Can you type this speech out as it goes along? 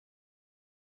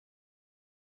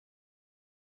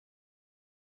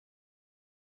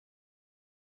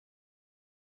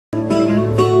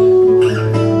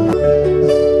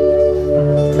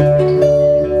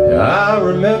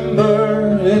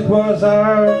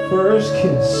first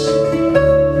kiss.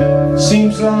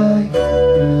 Seems like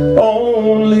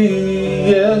only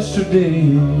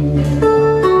yesterday.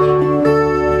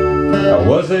 I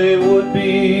was a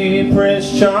would-be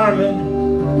Prince Charming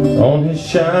on his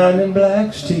shining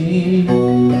black steed,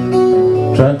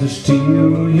 trying to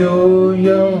steal your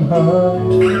young heart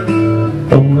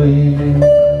away.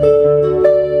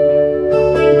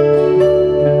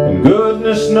 And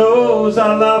goodness knows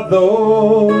I love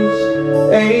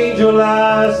those angel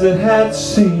eyes that had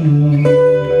seen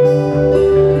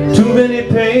too many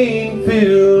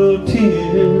pain-filled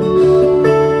tears.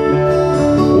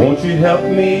 Won't you help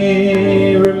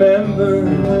me remember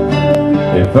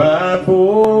if I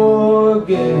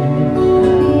forget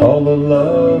all the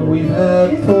love we've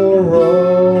had for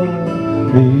all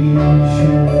these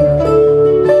years?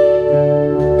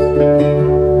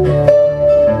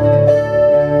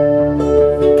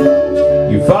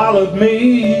 You followed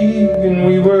me and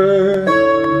we were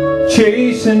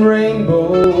chasing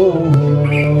rainbows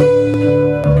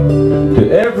to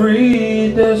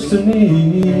every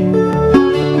destiny.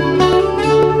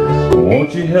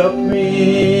 Won't you help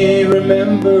me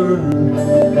remember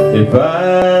if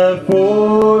I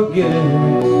forget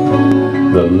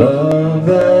the love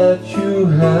that you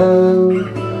have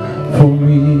for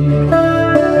me?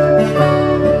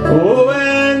 Oh,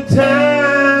 and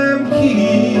time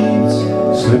keeps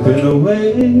slipping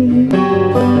away.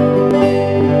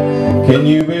 Can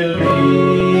you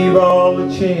believe all the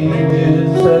changes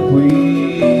that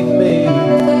we've made?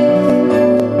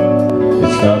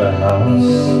 It's not a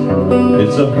house,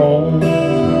 it's a home.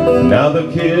 Now the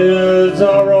kids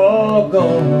are all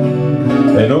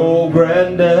gone, and old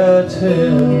granddad's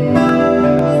here,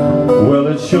 well,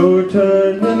 it's sure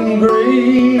turning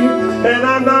gray, and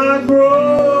I'm not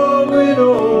growing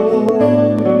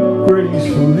old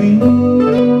gracefully,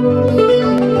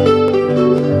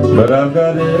 but I've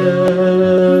got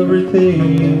everything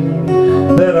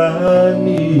that I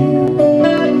need.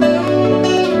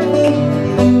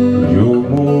 You're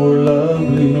more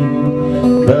lovely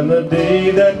than the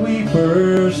day that we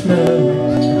first met.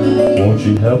 Won't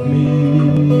you help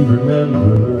me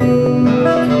remember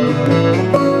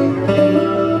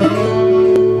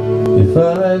if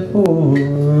I forget?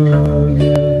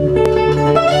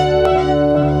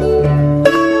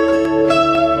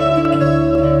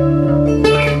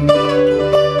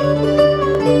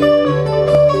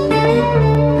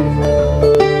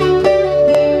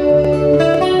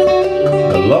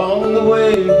 Along the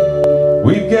way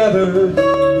we've gathered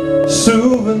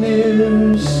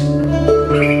souvenirs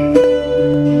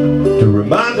to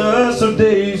remind us of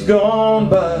days gone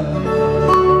by.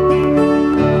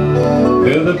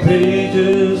 They're the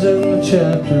pages and the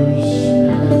chapters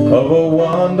of a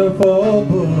wonderful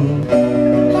book.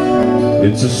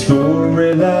 It's a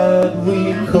story that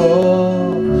we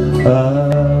call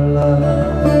our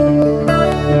life.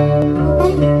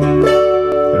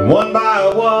 And one by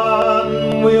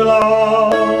one we'll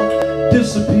all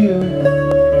disappear,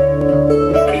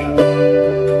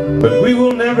 but we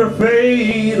will never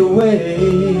fade away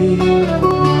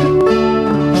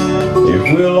if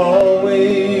we'll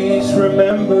always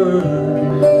remember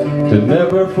to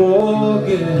never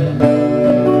forget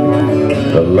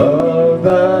the love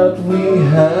that we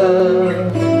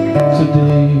have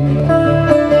today.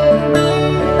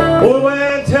 Oh,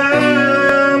 when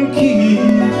time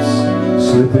keeps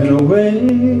slipping away,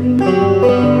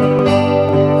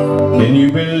 can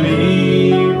you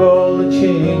believe all the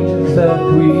changes that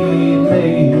we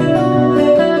made?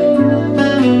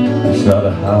 It's not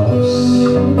a house,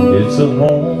 it's a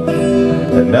home,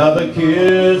 and now the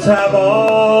kids have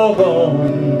all gone,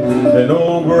 and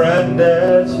old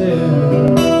granddad's here,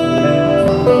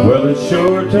 well, it's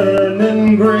sure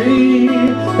turning gray,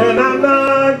 and I'm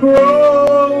not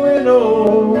growing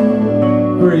old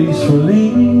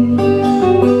gracefully,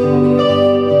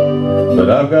 but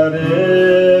I've got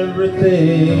everything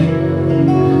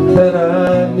that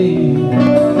I need.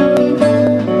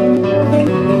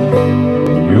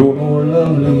 You're more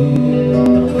lovely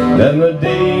than the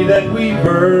day that we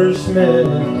first met.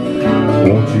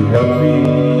 Won't you help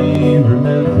me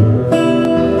remember?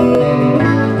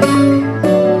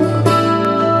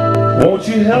 Won't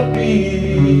you help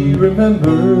me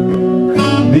remember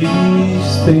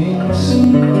these things?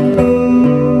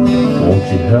 Won't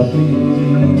you help me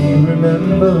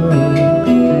remember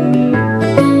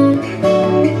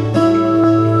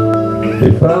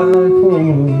if I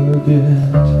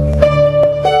forget?